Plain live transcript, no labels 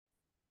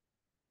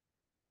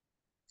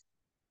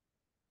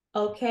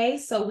Okay,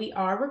 so we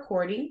are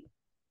recording.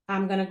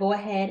 I'm going to go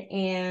ahead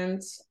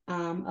and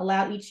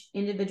allow each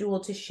individual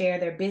to share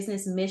their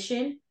business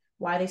mission,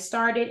 why they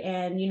started,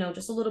 and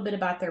just a little bit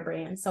about their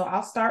brand. So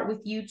I'll start with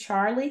you,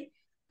 Charlie.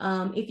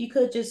 If you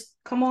could just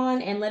come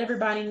on and let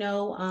everybody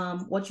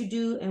know what you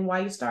do and why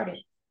you started.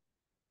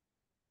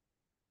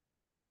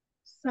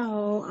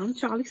 So I'm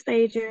Charlie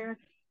Stager,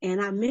 and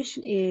our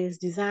mission is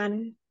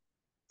designing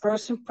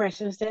first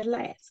impressions that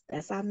last.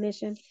 That's our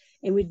mission.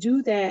 And we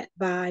do that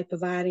by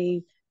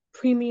providing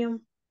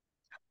premium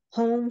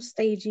home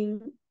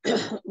staging,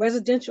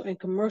 residential and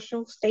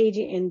commercial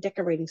staging and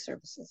decorating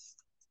services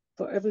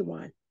for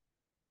everyone,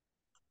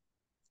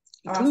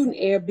 Awesome.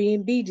 including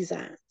Airbnb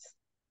designs.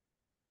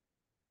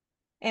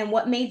 And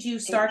what made you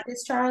And start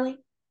this, Charlie?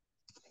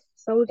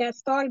 so we got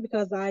started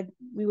because I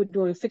we were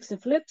doing fix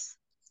and flips.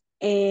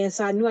 And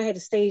so I knew I had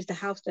to stage the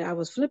house that I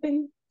was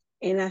flipping.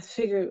 And I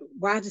figured,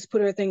 why just put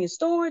everything in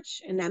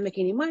storage and not make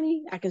any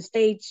money? I can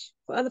stage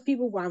for other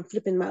people while I'm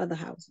flipping my other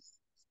houses.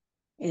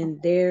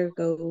 And there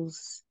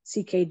goes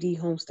CKD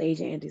Home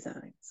Staging and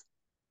Designs.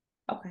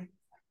 Okay,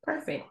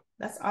 perfect.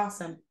 That's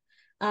awesome.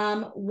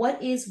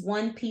 What is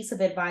one piece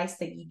of advice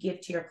that you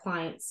give to your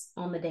clients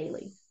on the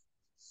daily?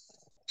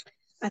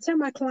 I tell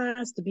my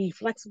clients to be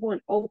flexible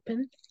and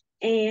open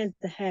and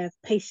to have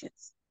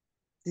patience.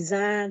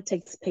 Design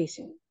takes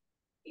patience.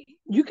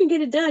 You can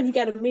get it done if you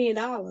got $1 million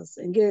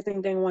and get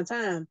everything done one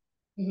time.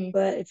 Mhm.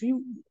 But if if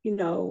you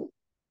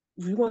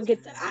want to get,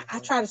 I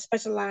try to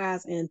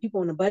specialize in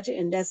people on a budget,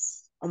 and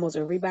that's almost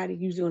everybody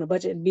usually on a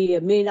budget, be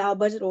 $1 million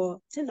budget or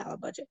 $10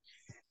 budget.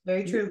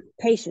 Very true.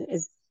 Patient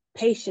is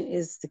patient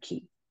is the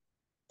key.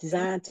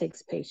 Design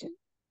takes patience.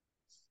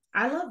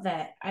 I love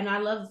that. And I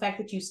love the fact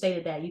that you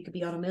stated that you could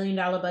be on $1 million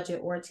budget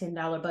or a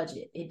 $10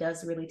 budget. It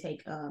does really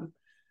take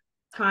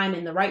time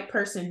and the right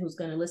person who's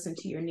going to listen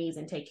to your needs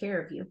and take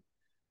care of you.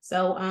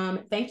 So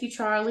thank you,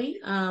 Charlie.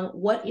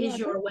 What You're is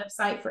welcome. your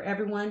website for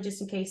everyone, just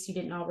in case you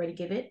didn't already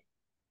give it?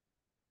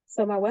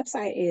 So my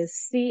website is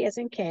C as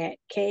in cat,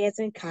 K as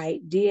in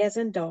kite, D as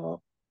in dog,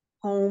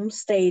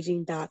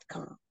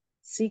 homestaging.com.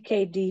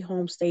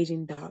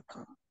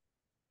 CKDhomestaging.com.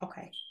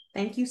 Okay.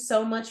 Thank you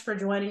so much for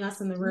joining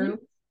us in the Mm-hmm. room.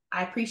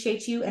 I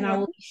appreciate you, You're and I will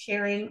welcome. be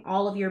sharing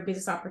all of your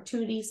business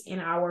opportunities in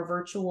our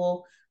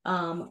virtual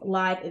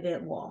live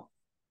event wall.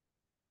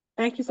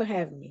 Thank you for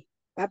having me.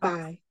 Bye Awesome.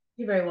 bye.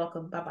 You're very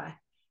welcome. Bye bye.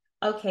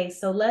 Okay,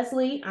 so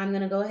Leslie, I'm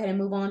going to go ahead and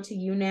move on to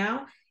you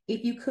now.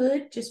 If you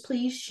could just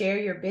please share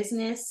your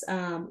business,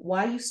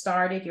 why you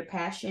started, your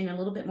passion, and a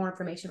little bit more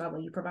information about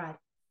what you provide.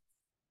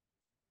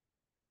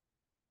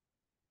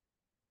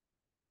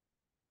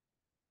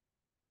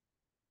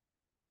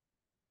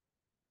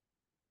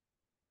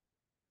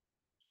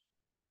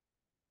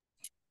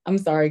 I'm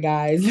sorry,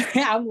 guys.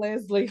 I'm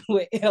Leslie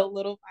with L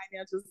Little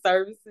Financial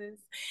Services.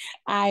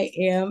 I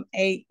am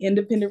a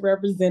independent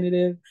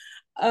representative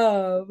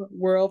of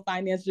World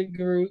Financial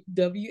Group,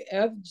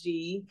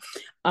 WFG.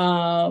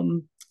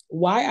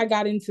 Why I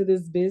got into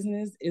this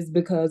business is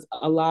because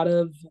a lot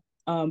of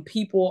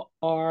people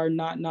are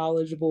not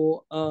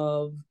knowledgeable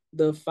of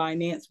the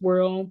finance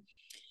world,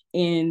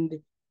 and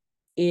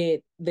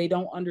they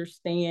don't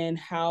understand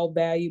how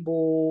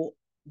valuable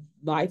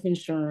life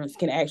insurance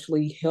can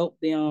actually help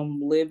them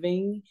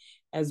living,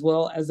 as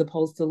well as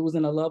opposed to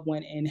losing a loved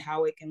one, and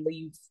how it can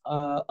leave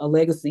a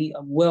legacy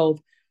of wealth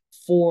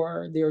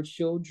for their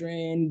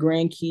children,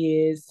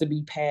 grandkids to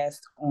be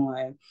passed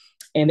on.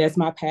 And that's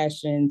my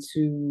passion,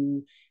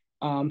 to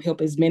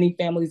help as many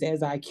families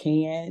as I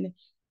can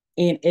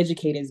and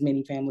educate as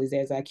many families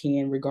as I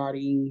can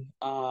regarding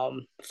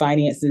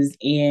finances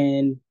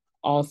and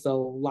also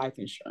life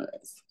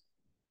insurance.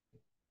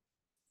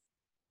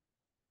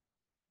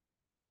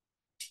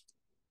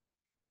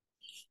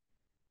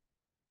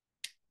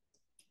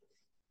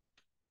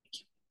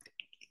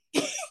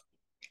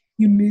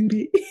 You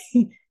muted.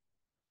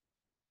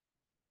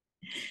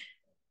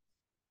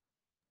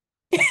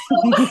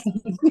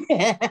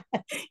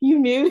 You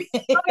muted.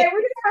 Okay, we're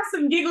gonna have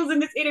some giggles in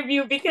this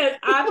interview because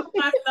I put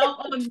myself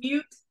on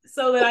mute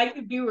so that I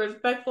could be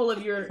respectful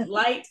of your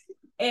light,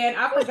 and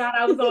I forgot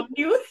I was on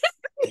mute.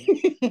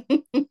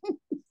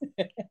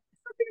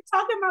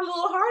 Talking my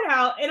little heart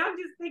out, and I'm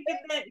just thinking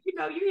that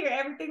you hear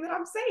everything that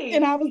I'm saying.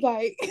 And I was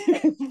like,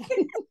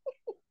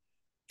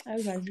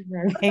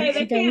 Okay, they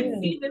she can't can't hear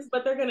me. see this,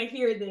 but they're gonna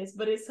hear this.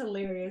 But it's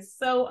hilarious.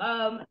 So,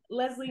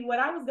 Leslie, what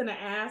I was gonna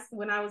ask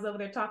when I was over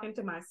there talking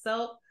to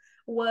myself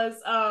was,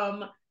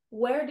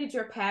 where did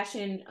your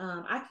passion?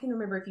 I can't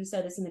remember if you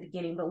said this in the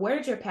beginning, but where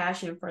did your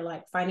passion for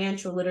like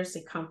financial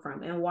literacy come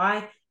from, and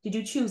why did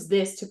you choose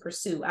this to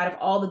pursue out of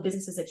all the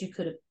businesses that you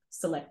could have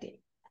selected?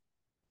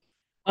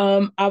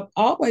 I've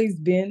always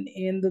been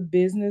in the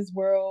business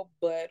world,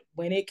 but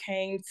when it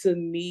came to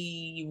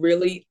me,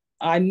 really,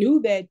 I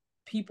knew that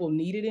people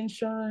needed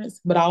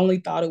insurance, but I only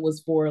thought it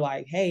was for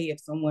like, hey, if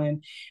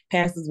someone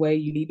passes away,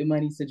 you need the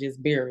money to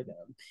just bury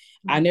them.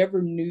 I Mhm.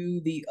 never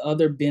knew the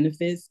other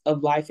benefits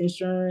of life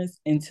insurance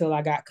until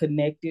I got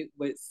connected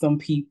with some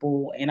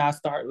people and I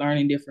started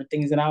learning different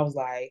things. And I was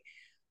like,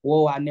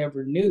 whoa, I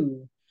never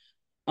knew.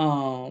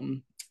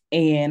 Um,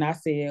 And I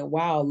said,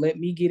 wow, let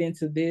me get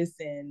into this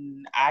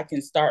and I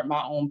can start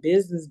my own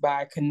business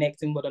by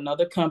connecting with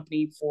another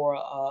company for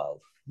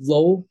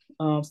low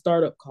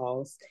startup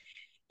costs.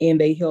 And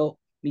they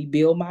helped me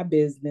build my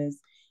business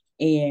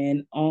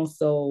and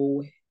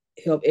also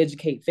help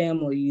educate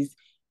families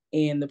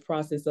in the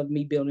process of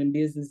me building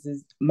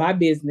my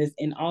business.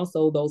 And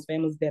also those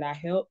families that I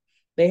help,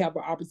 they have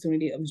an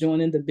opportunity of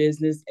joining the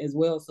business as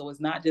well. So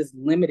it's not just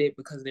limited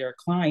because they're a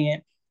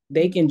client,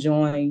 they can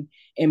join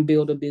and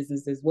build a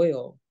business as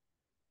well.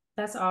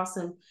 That's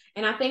awesome.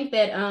 And I think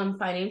that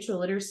financial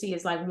literacy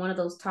is like one of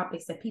those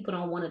topics that people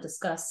don't want to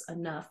discuss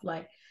enough.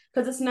 Like,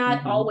 because it's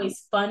not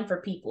always fun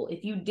for people.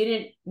 If you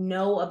didn't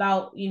know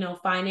about,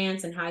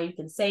 finance and how you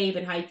can save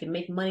and how you can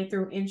make money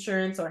through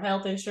insurance or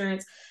health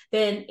insurance,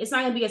 then it's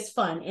not going to be as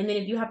fun. And then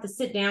if you have to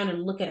sit down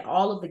and look at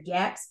all of the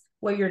gaps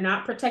where you're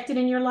not protected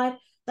in your life,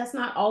 that's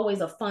not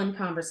always a fun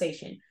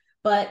conversation.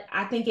 But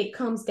I think it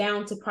comes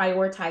down to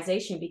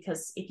prioritization,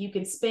 because if you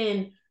can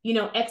spend,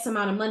 X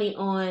amount of money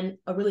on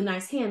a really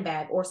nice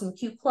handbag or some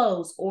cute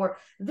clothes or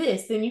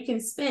this, then you can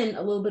spend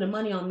a little bit of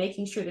money on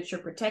making sure that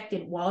you're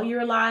protected while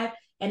you're alive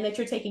and that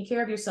you're taking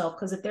care of yourself.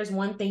 Because if there's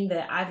one thing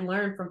that I've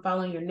learned from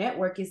following your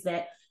network is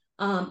that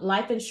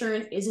life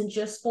insurance isn't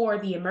just for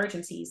the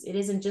emergencies. It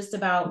isn't just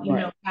about,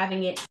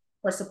 having it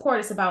for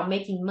support. It's about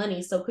making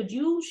money. So could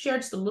you share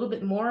just a little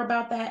bit more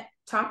about that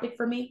topic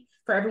for me,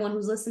 for everyone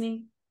who's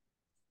listening?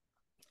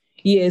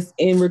 Yes,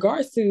 in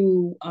regards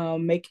to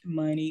making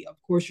money, of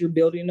course, you're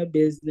building a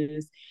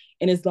business.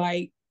 And it's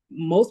like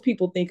most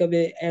people think of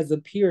it as a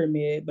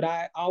pyramid, but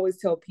I always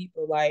tell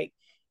people, like,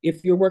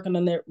 if you're working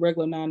on that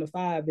regular 9 to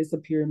 5, it's a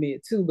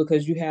pyramid too,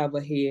 because you have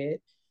a head,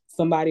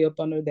 somebody up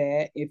under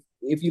that.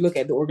 If you look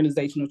at the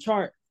organizational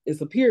chart, it's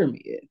a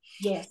pyramid.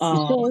 Yes. But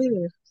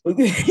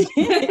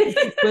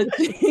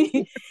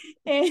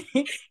and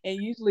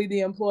usually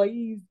the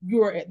employees,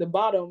 you are at the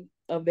bottom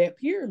of that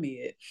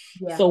pyramid.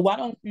 Yeah. So why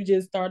don't you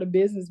just start a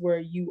business where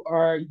you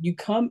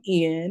come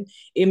in,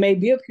 it may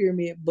be a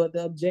pyramid, but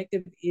the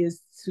objective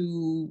is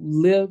to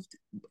lift,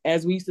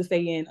 as we used to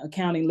say in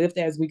accounting, lift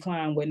as we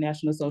climb with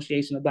National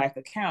Association of Black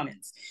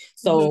Accountants.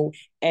 So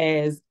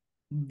as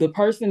the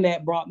person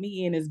that brought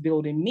me in is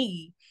building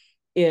me,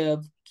 if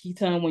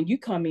Keaton, when you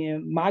come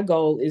in, my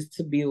goal is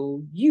to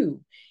build you.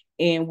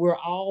 And we're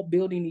all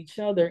building each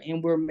other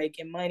and we're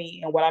making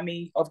money. And what I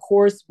mean, of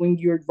course, when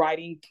you're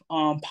writing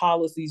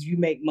policies, you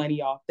make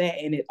money off that.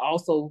 And it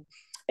also,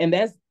 and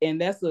that's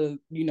a,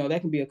 that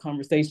can be a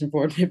conversation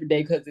for a different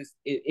day, because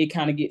it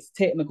kind of gets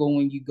technical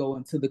when you go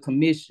into the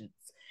commissions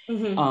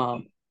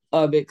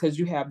of it, because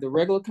you have the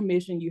regular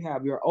commission, you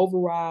have your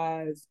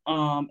overrides.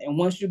 And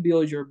once you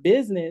build your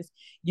business,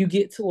 you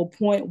get to a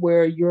point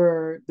where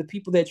the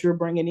people that you're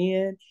bringing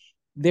in,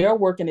 they're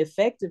working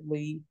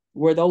effectively,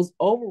 where those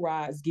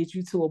overrides get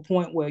you to a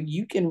point where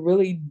you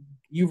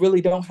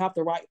really don't have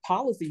to write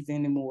policies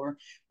anymore,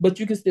 but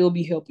you can still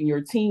be helping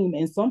your team.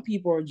 And some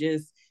people are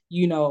just,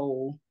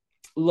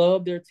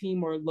 love their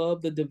team or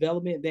love the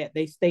development that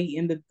they stay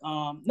in the,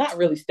 not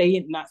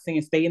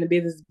saying stay in the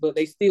business, but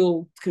they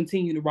still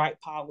continue to write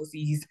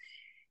policies,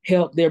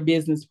 help their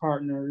business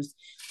partners.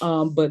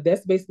 But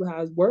that's basically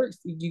how it works.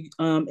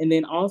 And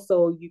then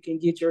also you can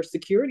get your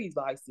securities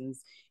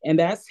license, and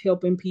that's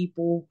helping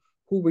people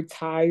who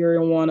retire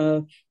and want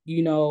to,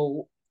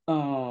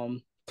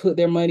 put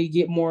their money,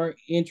 get more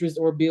interest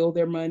or build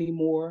their money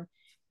more.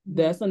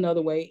 That's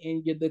another way.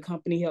 And the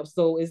company helps.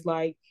 So it's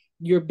like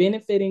you're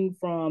benefiting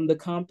from the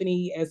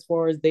company as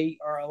far as they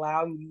are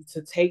allowing you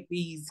to take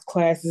these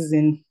classes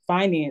in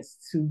finance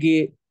to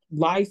get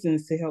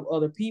licensed to help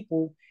other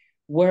people.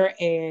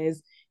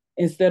 Whereas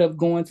instead of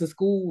going to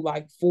school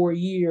like 4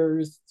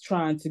 years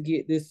trying to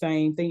get this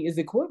same thing, is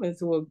equivalent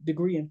to a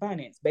degree in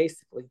finance,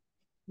 basically.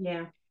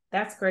 Yeah,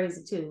 that's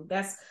crazy too.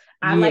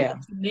 I like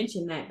that you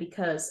mentioned that,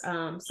 because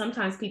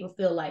sometimes people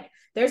feel like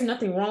there's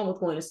nothing wrong with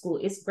going to school.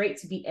 It's great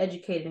to be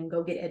educated and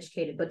go get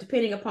educated, but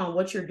depending upon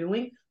what you're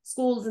doing,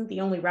 school isn't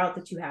the only route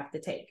that you have to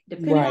take,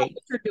 depending on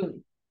what you're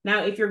doing.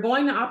 Now, if you're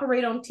going to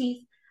operate on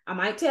teeth, I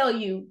might tell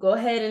you, go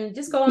ahead and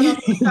just go on to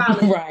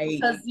college.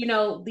 Because,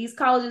 these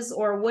colleges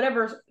or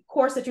whatever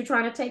course that you're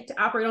trying to take to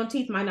operate on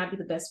teeth might not be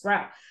the best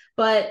route.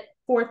 But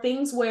for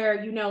things where,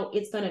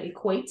 it's going to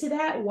equate to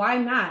that, why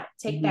not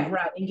take that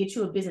route and get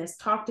you a business?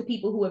 Talk to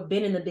people who have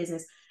been in the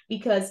business,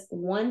 because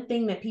one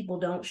thing that people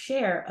don't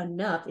share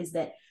enough is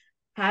that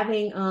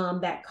having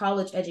that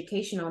college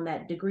education on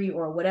that degree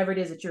or whatever it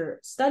is that you're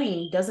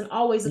studying doesn't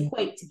always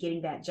equate to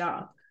getting that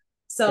job.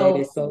 So that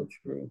is so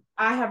true.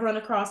 I have run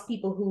across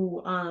people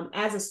who,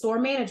 as a store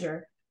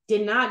manager,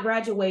 did not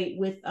graduate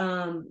with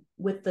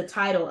the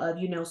title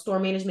of, store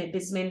management,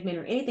 business management,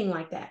 or anything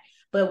like that,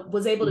 but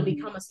was able to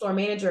become a store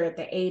manager at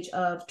the age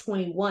of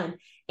 21.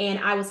 And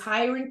I was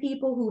hiring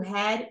people who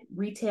had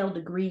retail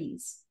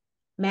degrees,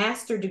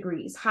 master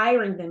degrees,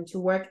 hiring them to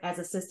work as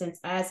assistants,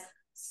 as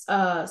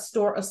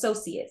store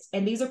associates.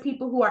 And these are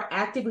people who are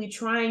actively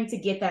trying to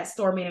get that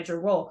store manager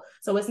role.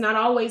 So it's not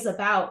always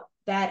about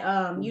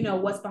that,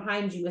 what's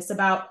behind you. It's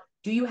about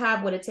Do you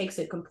have what it takes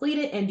to complete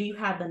it? And do you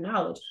have the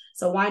knowledge?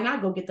 So why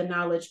not go get the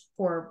knowledge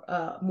for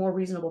a more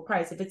reasonable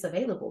price if it's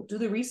available? Do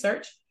the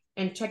research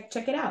and check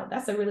it out.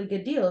 That's a really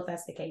good deal if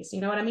that's the case.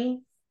 You know what I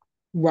mean?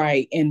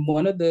 Right. And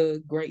one of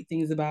the great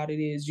things about it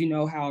is, you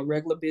know, how a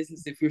regular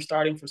business, if you're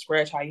starting from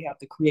scratch, how you have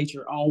to create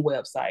your own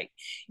website,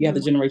 you have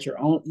to generate your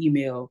own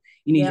email,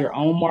 you need your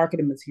own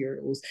marketing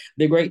materials.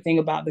 The great thing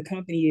about the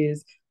company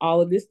is all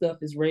of this stuff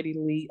is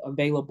readily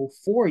available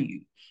for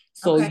you.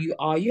 So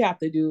all you have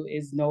to do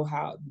is know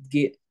how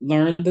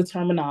learn the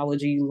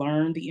terminology,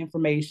 learn the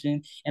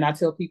information. And I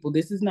tell people,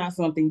 this is not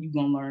something you're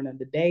gonna learn in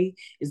the day.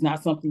 It's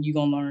not something you're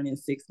gonna learn in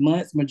 6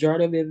 months,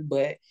 majority of it,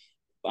 but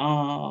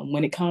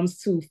when it comes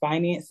to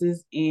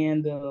finances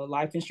and the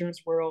life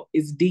insurance world,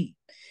 it's deep.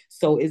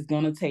 So it's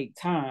going to take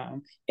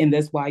time. And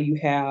that's why you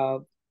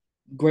have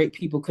great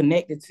people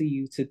connected to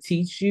you to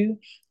teach you.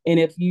 And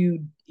if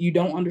you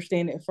don't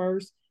understand it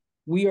first,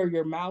 we are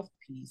your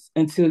mouthpiece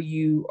until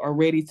you are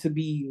ready to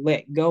be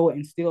let go.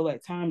 And still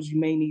at times you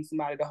may need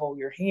somebody to hold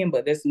your hand,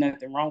 but there's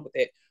nothing wrong with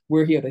it.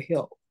 We're here to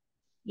help.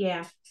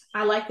 Yeah,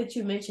 I like that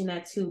you mentioned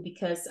that too,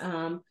 because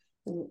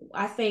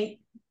I think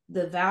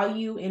the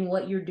value in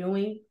what you're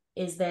doing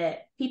is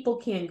that people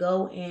can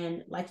go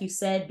and, like you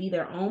said, be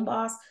their own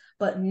boss,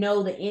 but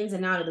know the ins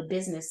and out of the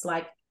business,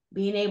 like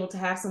being able to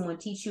have someone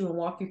teach you and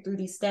walk you through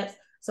these steps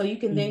so you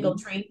can then go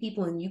train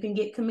people and you can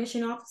get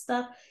commission off of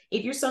stuff.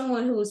 If you're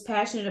someone who is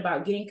passionate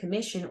about getting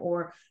commission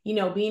or, you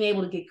know, being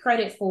able to get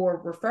credit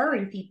for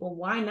referring people,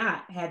 why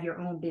not have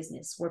your own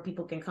business where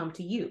people can come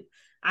to you?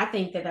 I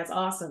think that that's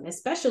awesome,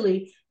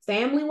 especially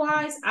family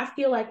wise. I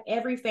feel like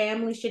every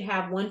family should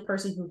have one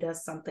person who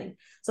does something.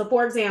 So,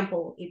 for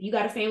example, if you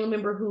got a family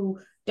member who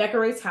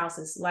decorates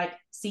houses, like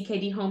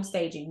CKD Home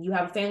Staging, you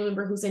have a family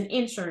member who's in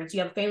insurance, you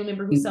have a family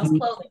member who sells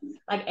clothing.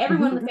 Like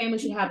everyone in the family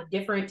should have a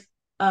different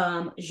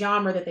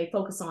genre that they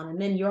focus on,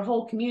 and then your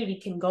whole community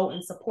can go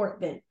and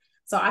support them.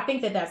 So I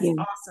think that that's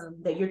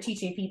awesome that you're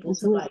teaching people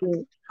to like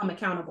become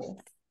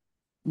accountable.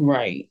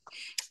 Right.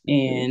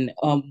 And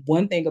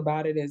one thing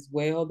about it as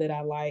well that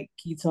I like,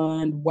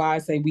 Keaton, why I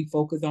say we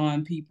focus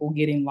on people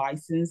getting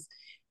licensed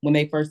when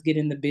they first get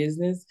in the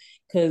business,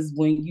 because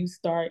when you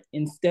start,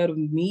 instead of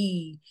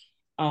me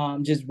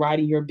just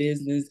writing your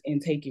business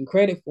and taking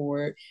credit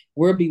for it,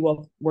 we'll be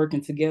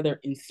working together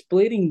and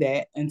splitting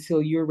that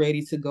until you're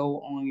ready to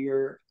go on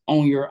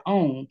your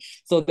own.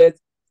 So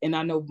and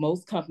I know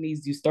most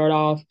companies, you start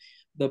off,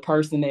 the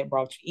person that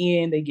brought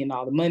you in, they getting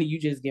all the money, you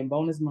just getting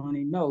bonus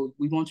money. No,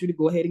 we want you to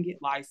go ahead and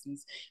get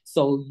licensed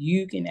so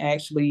you can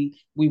we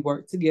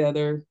work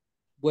together,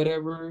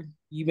 whatever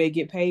you may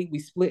get paid, we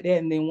split that.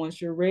 And then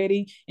once you're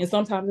ready, and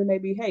sometimes it may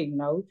be, hey,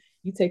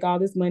 you take all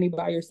this money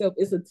by yourself.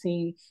 It's a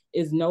team,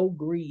 it's no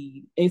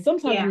greed. And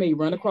sometimes you may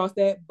run across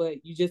that,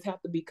 but you just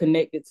have to be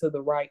connected to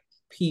the right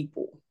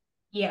people.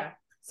 Yeah.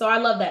 So I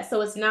love that.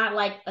 So it's not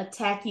like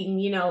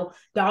attacking,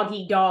 dog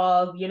eat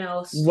dog,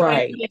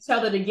 strengthening each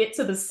other to get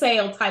to the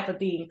sale type of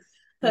thing.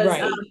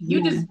 Because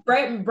you just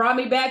brought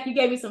me back. You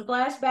gave me some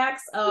flashbacks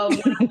of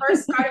when I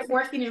first started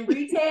working in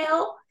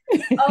retail.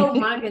 Oh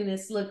my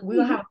goodness. Look, we're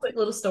going to have a quick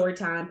little story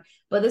time.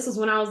 But this was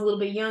when I was a little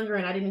bit younger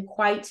and I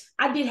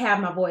did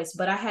have my voice,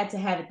 but I had to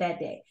have it that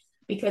day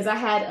because I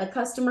had a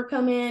customer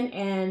come in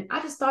and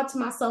I just thought to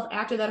myself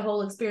after that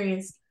whole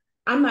experience,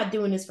 I'm not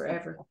doing this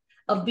forever.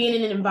 Of being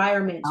in an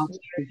environment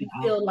where you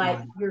feel like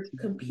you're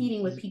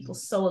competing with people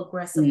so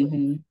aggressively.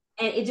 And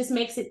it just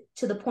makes it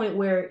to the point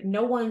where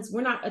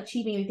we're not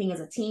achieving anything as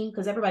a team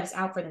because everybody's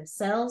out for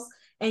themselves.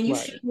 And you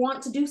should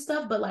want to do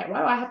stuff, but like, why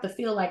do I have to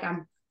feel like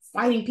I'm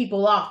fighting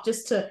people off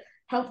just to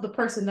help the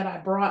person that I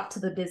brought to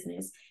the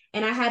business?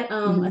 And I had a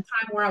time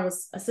where I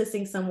was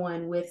assisting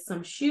someone with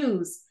some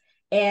shoes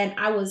and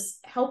I was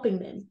helping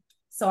them.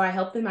 So I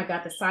helped them. I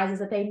got the sizes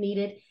that they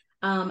needed.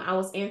 I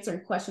was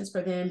answering questions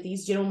for them.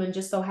 These gentlemen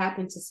just so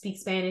happened to speak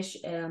Spanish.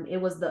 It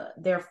was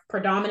their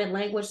predominant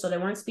language, so they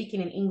weren't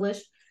speaking in English.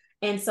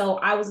 And so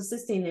I was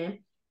assisting them.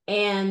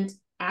 And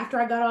after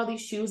I got all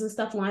these shoes and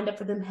stuff lined up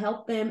for them,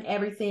 helped them,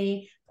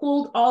 everything,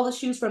 pulled all the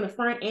shoes from the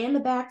front and the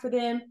back for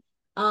them,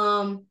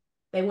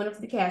 they went up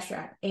to the cash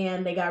wrap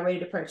and they got ready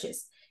to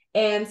purchase.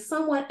 And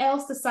someone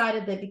else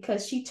decided that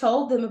because she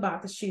told them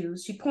about the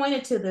shoes, she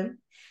pointed to them,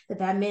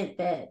 that meant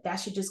that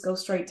should just go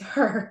straight to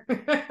her.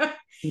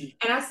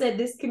 And I said,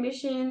 this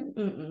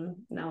commission,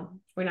 no,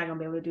 we're not going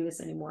to be able to do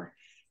this anymore.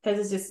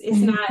 Because it's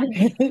not.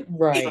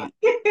 Right.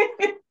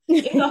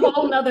 It's a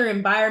whole nother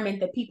environment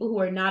that people who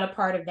are not a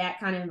part of that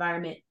kind of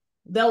environment,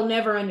 they'll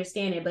never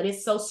understand it. But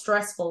it's so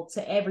stressful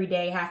to every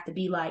day have to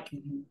be like,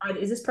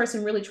 is this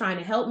person really trying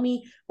to help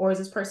me? Or is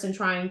this person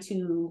trying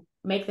to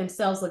make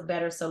themselves look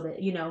better so that,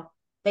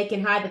 they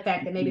can hide the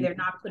fact that maybe they're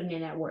not putting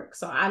in that work.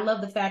 So I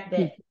love the fact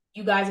that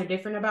you guys are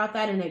different about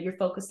that and that you're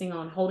focusing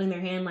on holding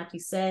their hand, like you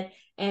said,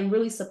 and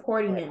really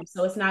supporting them.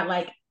 So it's not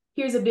like,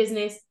 here's a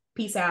business,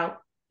 peace out.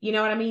 You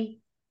know what I mean?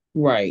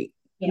 Right.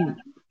 Yeah.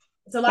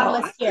 It's a lot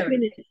less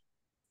scary.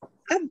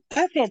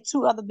 I've had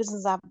 2 other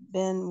businesses I've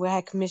been where I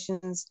had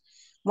commissions.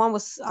 One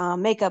was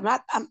makeup.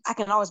 And I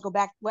can always go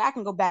back. Well, I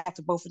can go back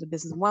to both of the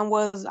business. One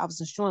was I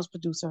was an insurance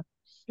producer,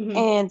 Mm-hmm.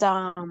 And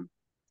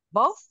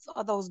both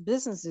of those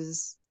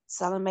businesses,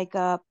 selling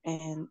makeup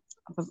and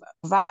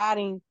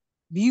providing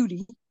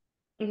beauty,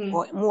 Mm-hmm.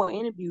 or more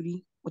inner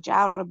beauty, which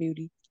outer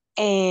beauty,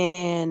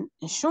 and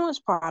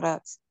insurance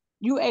products,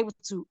 you're able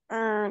to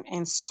earn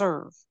and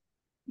serve.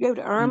 You're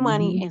able to earn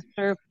money Mm-hmm. and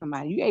serve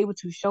somebody. You're able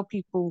to show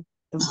people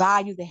the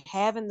value they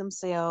have in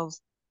themselves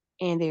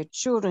and their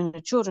children,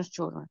 their children's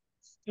children.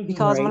 Mm-hmm.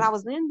 Because when Right. I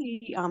was in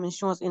the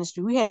insurance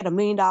industry, we had $1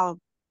 million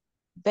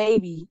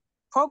baby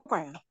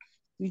program.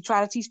 We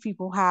try to teach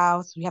people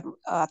how to have.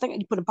 I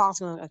think you put a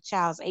policy on a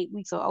child's 8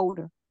 weeks or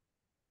older,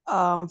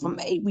 from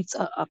 8 weeks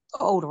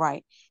older,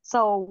 right?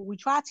 So we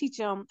try to teach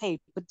them, hey,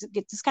 but to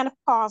get this kind of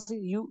policy,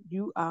 you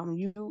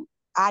IUL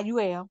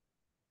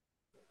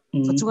for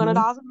Mm-hmm.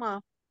 $200 a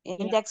month, Yeah.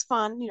 index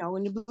fund,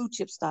 in the blue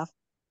chip stuff.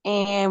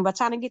 And by the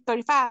time they get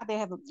 35, they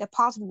have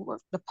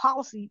the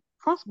policy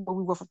principal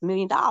will be worth $1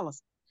 million.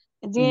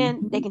 And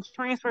then they Mm-hmm. can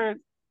transfer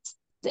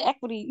the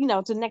equity,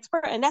 to the next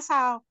person. And that's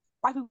how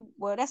white people,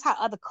 well, that's how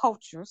other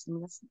cultures,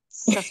 and let's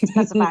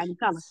specify any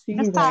color. She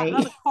That's how right.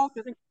 other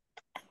cultures,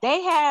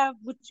 they have,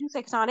 what you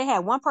say, Kashawn, they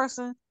have one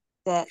person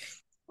that,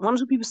 one or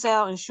two people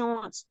sell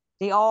insurance,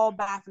 they all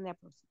buy from that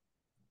person.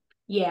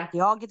 Yeah. They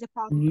all get their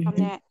policy from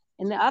Mm-hmm. that.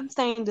 And the other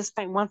thing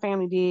one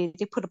family did,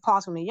 they put a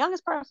policy on the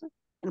youngest person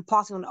and a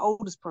policy on the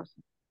oldest person.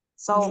 Mm-hmm.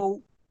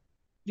 So,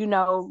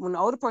 when the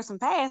older person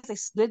passed, they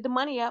split the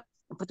money up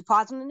and put the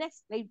policy on the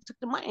next. They took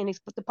the money and they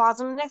put the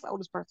policy on the next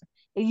oldest person.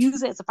 They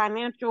use it as a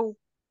financial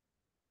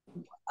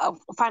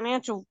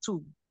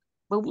tool.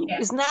 But Yeah.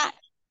 it's not.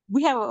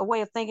 We have a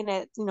way of thinking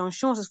that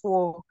insurance is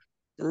for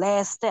the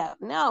last step.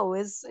 No,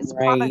 it's a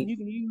product Right. you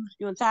can use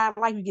your entire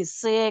life. You get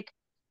sick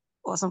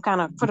or some kind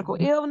of critical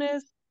Mm-hmm.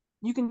 illness,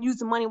 you can use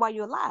the money while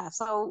you're alive.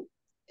 So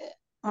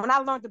when I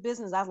learned the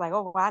business, I was like,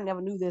 oh, I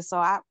never knew this, so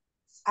I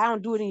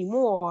don't do it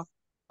anymore.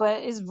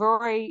 But it's a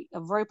very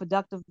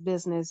productive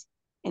business,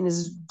 and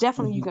it's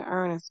definitely you Mm-hmm. can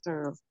earn and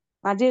serve.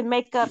 When I did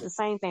makeup, the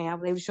same thing. I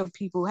was able to show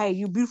people, hey,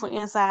 you're beautiful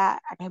inside.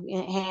 I can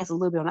enhance a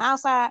little bit on the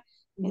outside,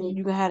 and Mm-hmm.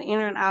 you can have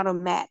inner and outer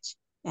match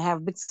and have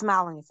a big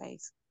smile on your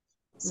face.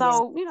 Yeah.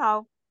 So,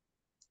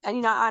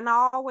 and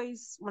I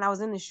always, when I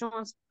was in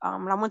insurance,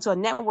 when I went to a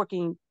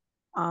networking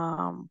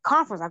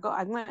conference,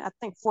 I went, I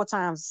think 4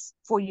 times,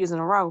 4 years in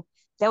a row.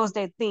 That was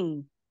that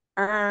theme: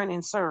 earn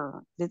and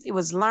serve. It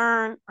was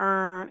learn,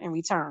 earn, and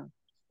return,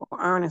 or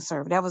earn and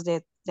serve. That was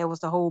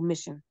the whole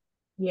mission.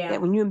 That Yeah.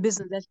 when you're in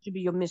business, that should be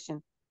your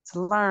mission: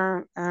 to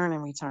learn, earn,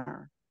 and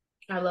return.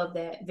 I love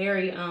that.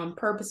 Very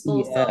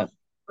purposeful. So Yeah.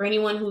 for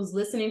anyone who's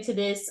listening to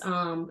this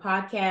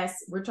podcast,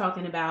 we're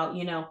talking about,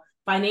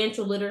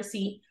 financial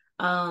literacy,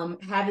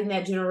 having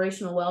that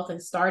generational wealth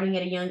and starting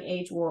at a young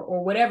age,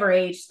 or whatever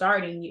age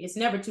starting. It's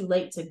never too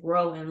late to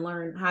grow and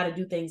learn how to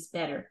do things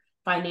better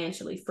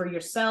financially for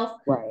yourself,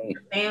 Right.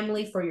 your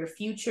family, for your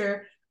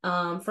future,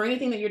 for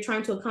anything that you're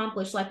trying to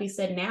accomplish, like we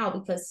said now,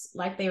 because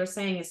like they were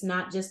saying, it's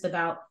not just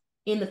about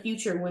in the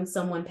future when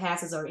someone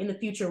passes or in the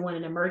future when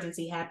an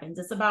emergency happens.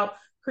 It's about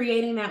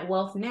creating that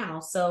wealth now.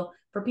 So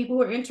for people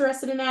who are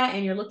interested in that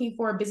and you're looking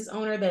for a business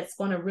owner that's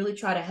going to really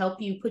try to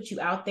help you, put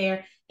you out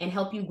there and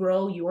help you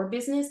grow your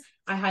business,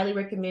 I highly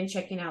recommend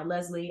checking out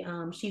Leslie.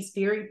 She's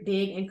very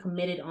big and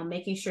committed on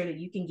making sure that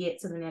you can get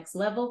to the next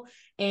level.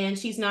 And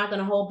she's not going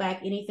to hold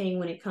back anything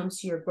when it comes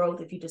to your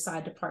growth if you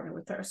decide to partner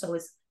with her. So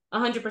it's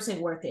 100%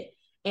 worth it.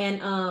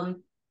 And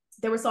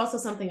there was also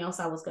something else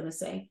I was going to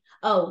say.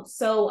 Oh,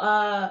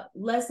 so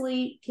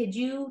Leslie, could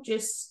you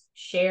just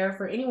share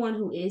for anyone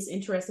who is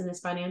interested in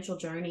this financial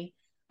journey,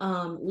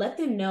 let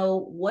them know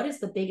what is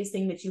the biggest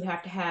thing that you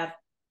have to have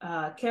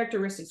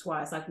characteristics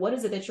wise? Like, what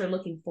is it that you're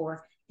looking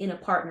for in a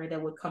partner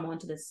that would come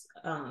onto this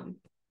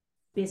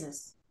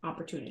business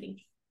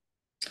opportunity?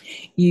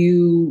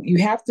 You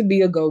have to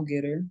be a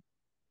go-getter.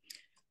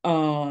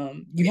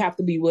 You have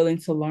to be willing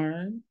to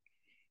learn.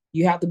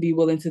 You have to be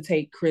willing to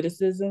take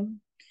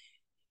criticism.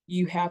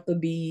 You have to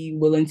be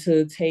willing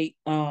to take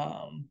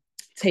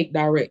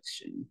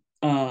direction.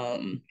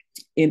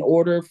 In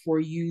order for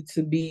you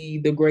to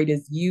be the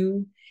greatest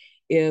you,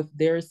 if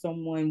there's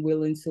someone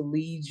willing to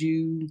lead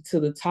you to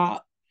the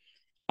top,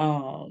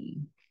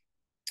 um,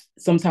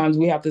 sometimes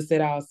we have to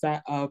set our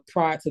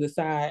pride to the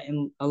side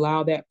and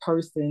allow that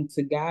person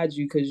to guide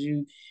you, because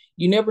you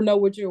never know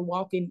what you're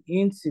walking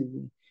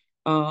into.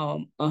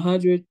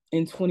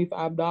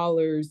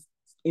 $125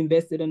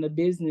 invested in a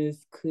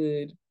business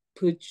could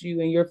put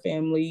you and your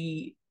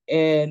family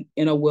and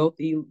in a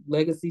wealthy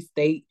legacy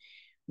state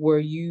where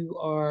you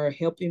are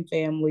helping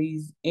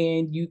families,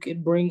 and you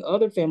could bring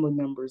other family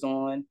members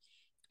on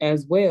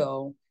as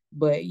well.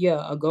 But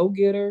yeah, a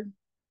go-getter,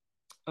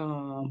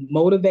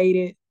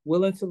 motivated,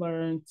 willing to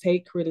learn,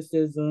 take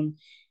criticism,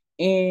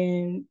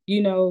 and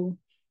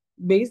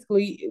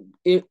basically,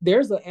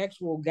 there's an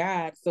actual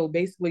guide. So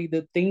basically,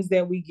 the things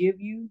that we give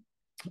you,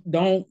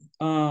 don't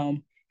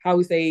how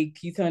we say,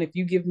 Keaton, if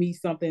you give me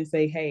something,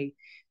 say, hey,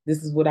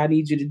 this is what I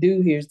need you to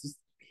do. Here's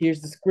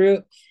the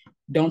script.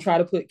 Don't try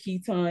to put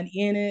Keaton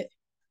in it,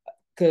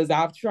 because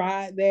I've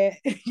tried that.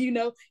 You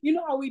know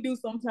how we do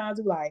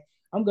sometimes. We're like,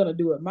 I'm gonna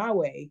do it my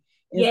way.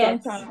 And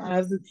Yes.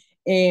 sometimes,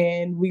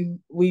 and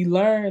we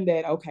learn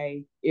that,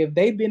 okay, if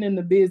they've been in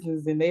the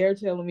business and they're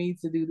telling me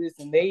to do this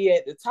and they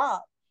at the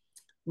top,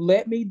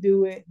 let me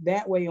do it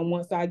that way. And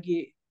once I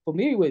get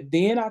familiar with it,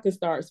 then I can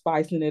start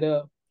spicing it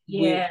up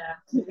Yeah.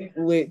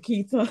 with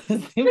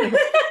ketones.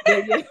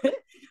 but yeah,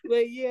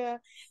 but yeah.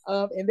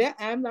 And that,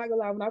 I'm not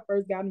gonna lie, when I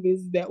first got in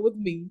business, that was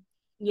me.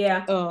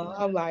 Yeah.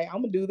 I'm like,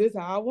 I'm gonna do this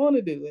how I want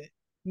to do it.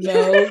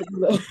 No.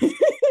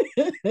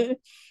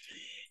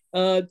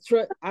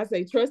 I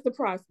say trust the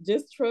process.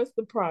 Just trust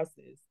the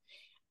process.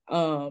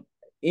 Um,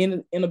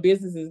 in a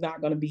business is not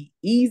going to be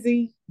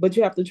easy, but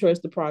you have to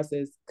trust the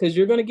process, because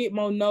you're going to get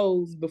more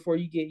no's before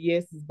you get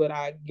yeses. But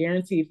I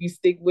guarantee if you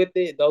stick with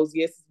it, those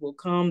yeses will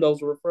come,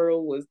 those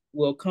referrals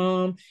will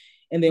come.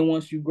 And then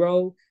once you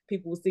grow,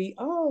 people will see,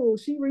 oh,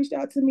 she reached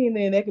out to me. And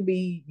then that could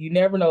be, you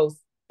never know,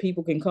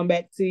 people can come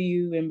back to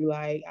you and be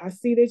like, I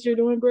see that you're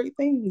doing great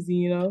things,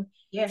 you know?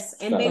 Yes,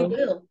 and they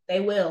will. They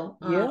will.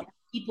 Yeah.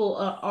 People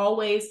are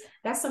always,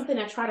 that's something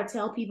I try to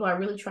tell people. I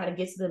really try to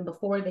get to them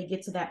before they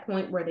get to that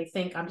point where they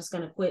think I'm just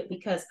going to quit,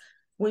 because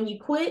when you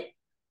quit,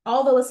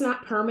 although it's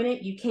not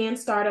permanent, you can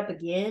start up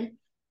again.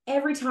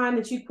 Every time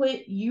that you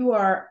quit, you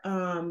are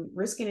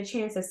risking a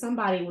chance that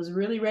somebody was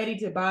really ready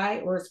to buy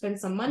or spend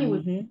some money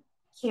with you,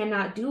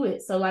 cannot do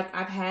it. So like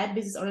I've had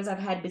business owners, I've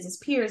had business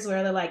peers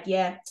where they're like,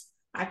 yeah,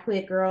 I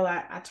quit, girl.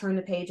 I turned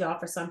the page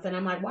off or something.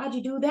 I'm like, why'd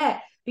you do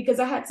that?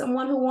 Because I had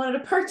someone who wanted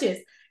to purchase,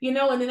 you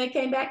know, and then they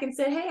came back and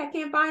said, hey, I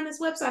can't find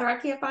this website or I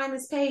can't find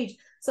this page.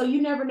 So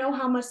you never know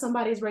how much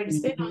somebody's ready to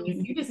spend on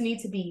you. You just need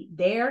to be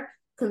there,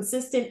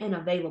 consistent and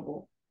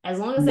available. As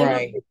long as they know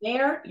you're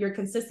there, you're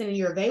consistent and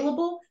you're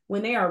available,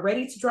 when they are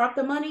ready to drop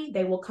the money,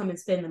 they will come and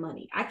spend the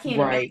money. I can't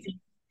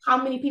imagine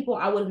how many people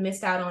I would have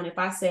missed out on if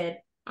I said,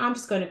 I'm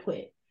just going to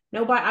quit.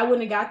 Nobody, I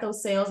wouldn't have got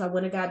those sales. I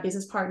wouldn't have got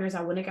business partners.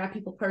 I wouldn't have got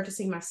people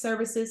purchasing my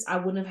services. I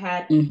wouldn't have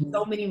had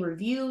so many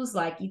reviews.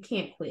 Like, you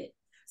can't quit.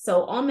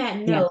 So on that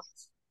note,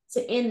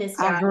 to end this,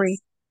 guys, I agree.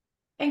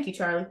 Thank you,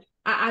 Charlie.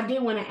 I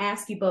did want to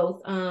ask you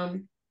both,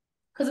 because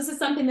this is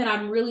something that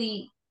I'm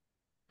really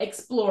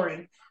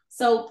exploring.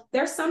 So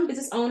there's some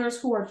business owners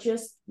who are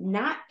just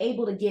not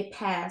able to get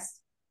past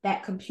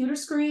that computer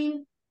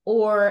screen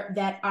or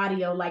that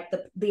audio, like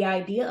the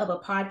idea of a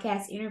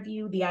podcast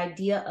interview, the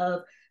idea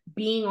of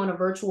being on a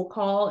virtual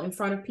call in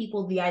front of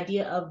people, the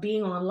idea of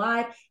being on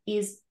live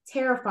is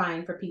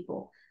terrifying for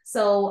people.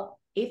 So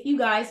if you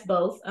guys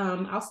both,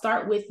 I'll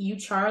start with you,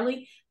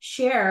 Charlie,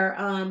 share,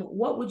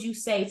 what would you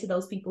say to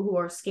those people who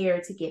are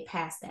scared to get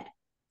past that?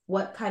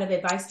 What kind of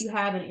advice do you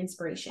have and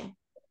inspiration?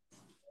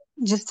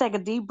 Just take a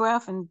deep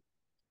breath and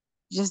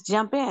just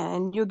jump in,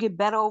 and you'll get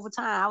better over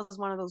time. I was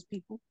one of those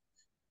people.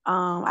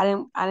 I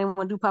didn't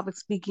want to do public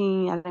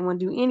speaking. I didn't want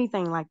to do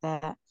anything like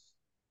that.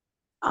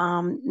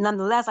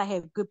 Nonetheless, I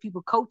had good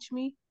people coach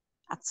me.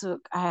 I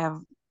have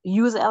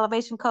you as an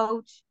elevation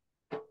coach.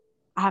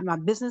 I have my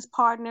business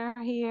partner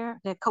here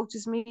that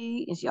coaches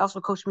me, and she also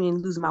coached me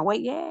in losing my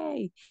weight.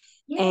 Yay!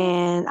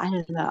 And I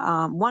had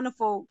a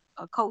wonderful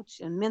coach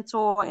and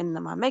mentor in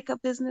my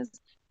makeup business.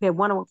 We had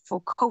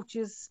wonderful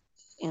coaches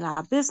in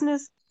our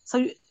business. So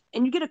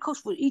you get a coach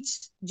for each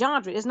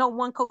genre. There's no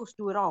one coach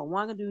do it all.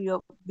 One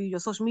can be your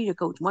social media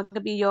coach. One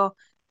can be your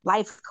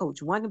life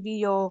coach. One can be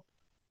your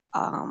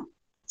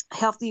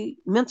healthy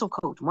mental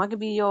coach. One can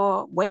be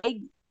your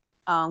weight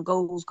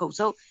goals coach.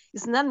 So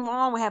it's nothing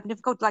wrong with having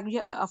different coaches.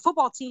 Like a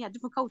football team have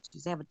different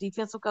coaches. They have a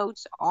defensive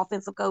coach,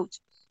 offensive coach,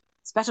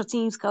 special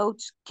teams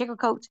coach, kicker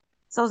coach.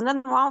 So there's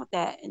nothing wrong with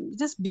that. And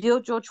just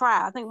build your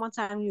tribe. I think one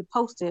time you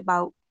posted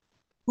about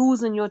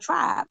who's in your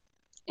tribe.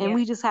 And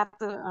we just have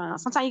to,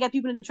 sometimes you got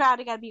people in the tribe,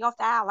 they got to be off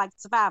the island like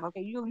Survivor.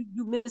 Okay, you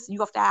miss,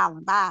 you off the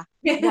island. Bye.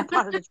 You're not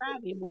part of the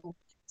tribe anymore.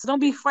 So don't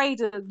be afraid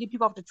to get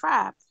people off the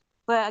tribe.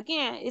 But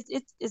again,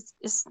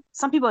 it's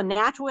some people are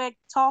natural at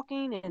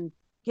talking and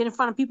get in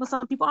front of people.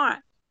 Some people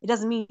aren't. It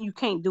doesn't mean you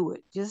can't do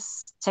it.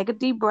 Just take a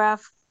deep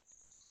breath.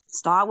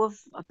 Start with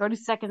a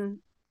 30-second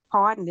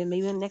part, and then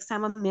maybe the next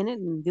time a minute,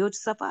 and build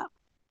yourself up.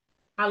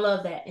 I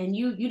love that. And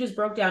you just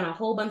broke down a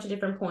whole bunch of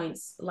different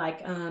points,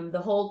 like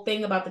the whole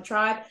thing about the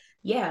tribe.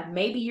 Yeah,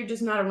 maybe you're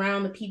just not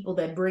around the people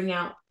that bring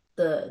out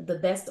the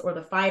best or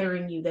the fighter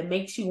in you, that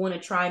makes you want to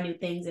try new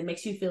things and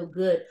makes you feel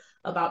good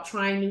about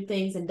trying new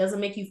things and doesn't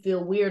make you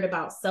feel weird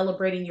about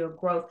celebrating your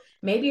growth.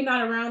 Maybe you're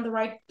not around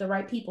the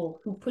right people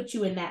who put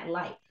you in that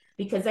light,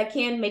 because that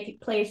can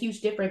play a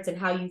huge difference in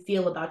how you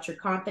feel about your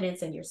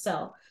confidence and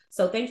yourself.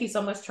 So thank you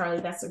so much,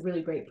 Charlie. That's a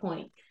really great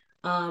point.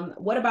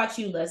 What about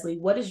you, Leslie?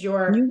 What is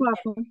your You're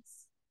welcome.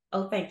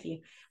 Oh, thank you.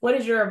 What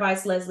is your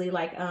advice, Leslie?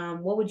 Like,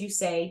 what would you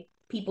say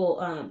people,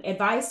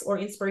 advice or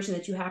inspiration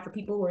that you have for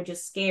people who are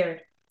just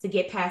scared to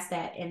get past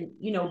that and,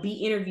 you know, be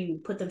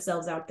interviewed, put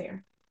themselves out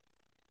there?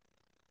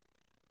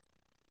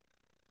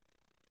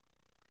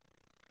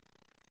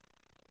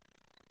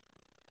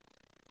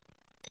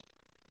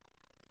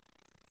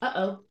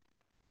 Uh-oh.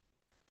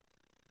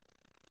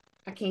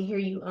 I can't hear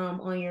you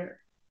on your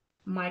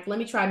mic. Let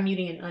me try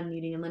muting and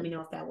unmuting and let me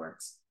know if that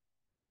works.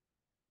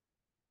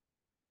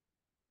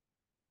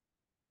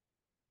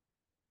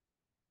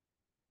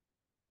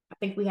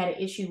 think we had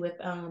an issue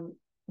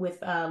with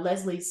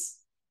Leslie's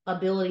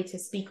ability to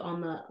speak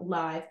on the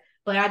live.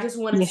 But I just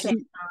want to say,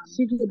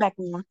 she can get back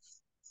on.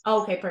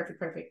 Okay,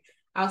 perfect.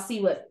 I'll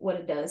see what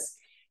it does.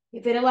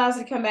 If it allows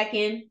her to come back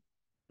in,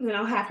 then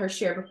I'll have her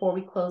share before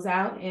we close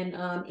out. And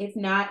if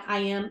not,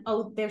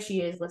 oh, there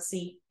she is. Let's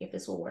see if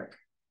this will work.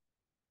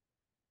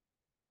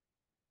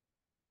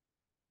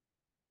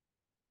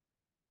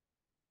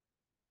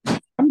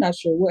 I'm not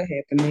sure what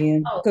happened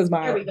then because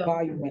my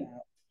volume went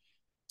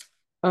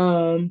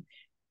out.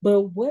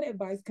 But what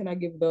advice can I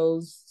give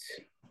those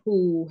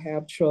who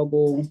have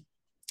trouble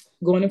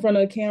going in front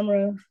of a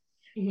camera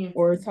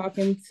or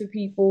talking to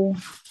people?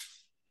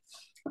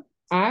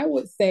 I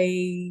would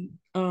say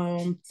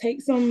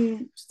take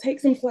some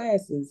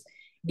classes,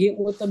 get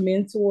with a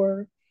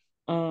mentor,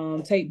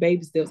 take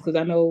baby steps, because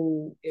I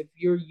know if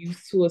you're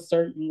used to a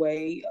certain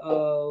way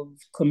of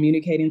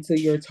communicating to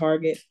your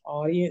target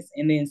audience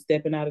and then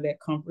stepping out of that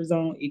comfort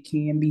zone, it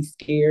can be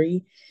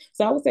scary.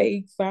 So I would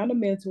say find a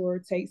mentor,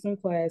 take some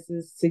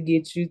classes to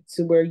get you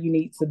to where you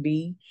need to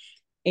be.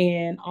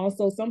 And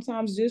also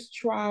sometimes just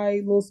try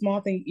little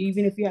small things,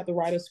 even if you have to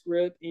write a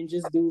script and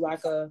just do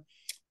like a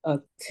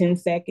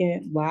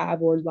 10-second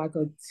live or like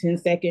a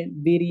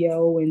 10-second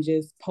video and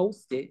just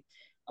post it.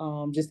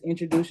 Just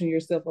introducing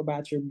yourself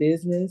about your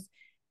business.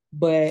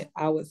 But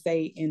I would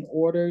say in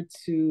order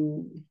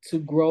to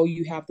grow,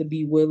 you have to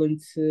be willing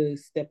to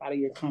step out of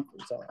your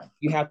comfort zone.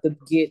 You have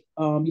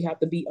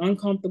to be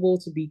uncomfortable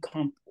to be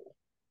comfortable.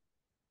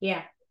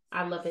 Yeah,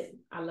 I love it.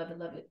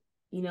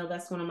 You know,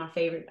 that's one of my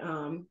favorite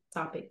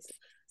topics.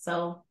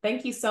 So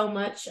thank you so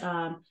much.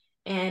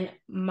 And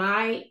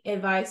my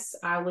advice,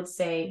 I would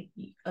say,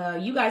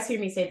 you guys hear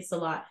me say this a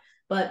lot,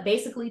 but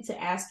basically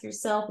to ask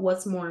yourself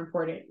what's more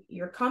important,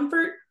 your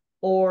comfort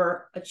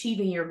or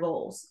achieving your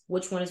goals?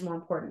 Which one is more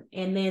important?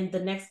 And then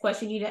the next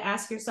question you need to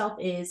ask yourself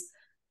is,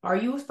 are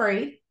you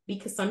afraid?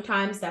 Because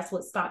sometimes that's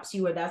what stops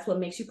you or that's what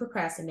makes you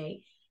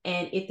procrastinate.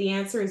 And if the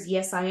answer is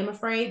yes, I am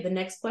afraid, the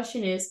next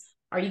question is,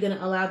 are you going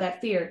to allow that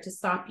fear to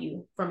stop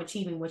you from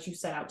achieving what you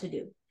set out to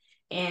do?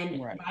 And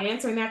by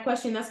answering that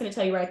question, that's going to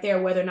tell you right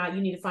there whether or not you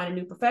need to find a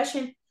new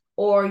profession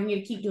or you need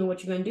to keep doing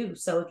what you're going to do.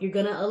 So if you're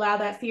going to allow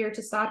that fear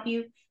to stop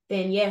you,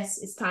 then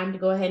yes, it's time to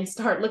go ahead and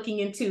start looking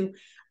into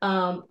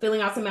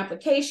filling out some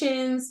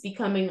applications,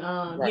 becoming,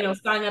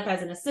 signing up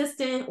as an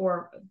assistant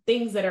or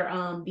things that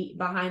are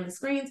behind the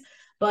screens.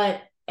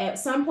 But at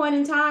some point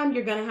in time,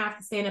 you're going to have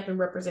to stand up and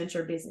represent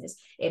your business.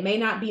 It may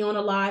not be on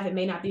a live, it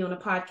may not be on a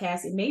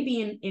podcast, it may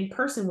be in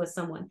person with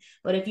someone.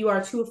 But if you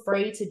are too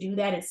afraid to do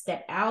that and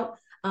step out,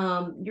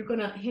 you're going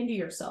to hinder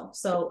yourself.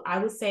 So I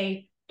would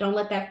say, don't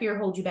let that fear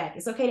hold you back.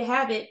 It's okay to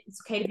have it. It's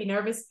okay to be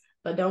nervous,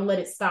 but don't let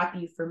it stop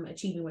you from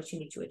achieving what you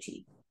need to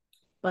achieve.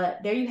 But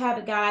there you have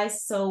it,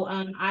 guys. So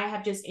I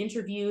have just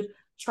interviewed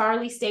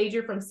Charlie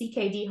Stager from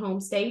CKD Home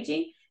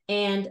Staging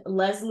and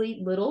Leslie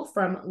Little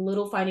from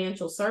Little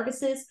Financial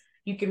Services.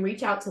 You can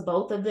reach out to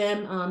both of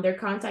them. Their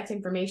contact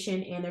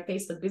information and their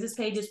Facebook business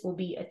pages will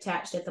be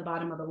attached at the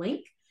bottom of the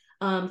link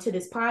to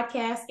this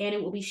podcast, and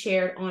it will be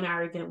shared on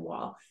our event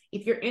wall.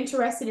 If you're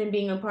interested in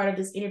being a part of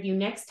this interview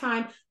next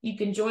time, you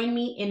can join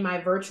me in my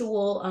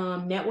virtual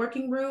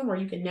networking room where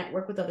you can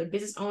network with other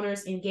business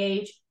owners,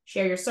 engage,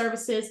 share your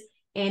services,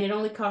 and it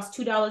only costs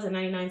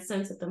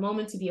 $2.99 at the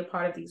moment to be a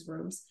part of these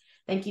rooms.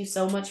 Thank you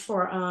so much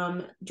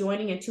for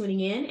joining and tuning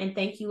in, and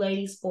thank you,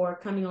 ladies, for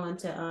coming on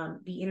to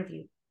be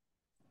interviewed.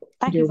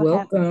 You're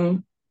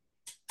welcome.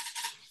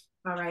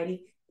 All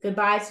righty.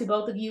 Goodbye to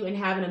both of you and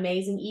have an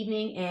amazing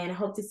evening, and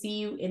hope to see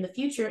you in the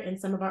future in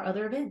some of our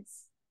other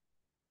events.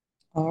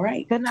 All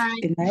right. Good night.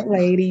 Good night,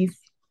 ladies.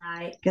 All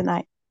right. Good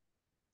night.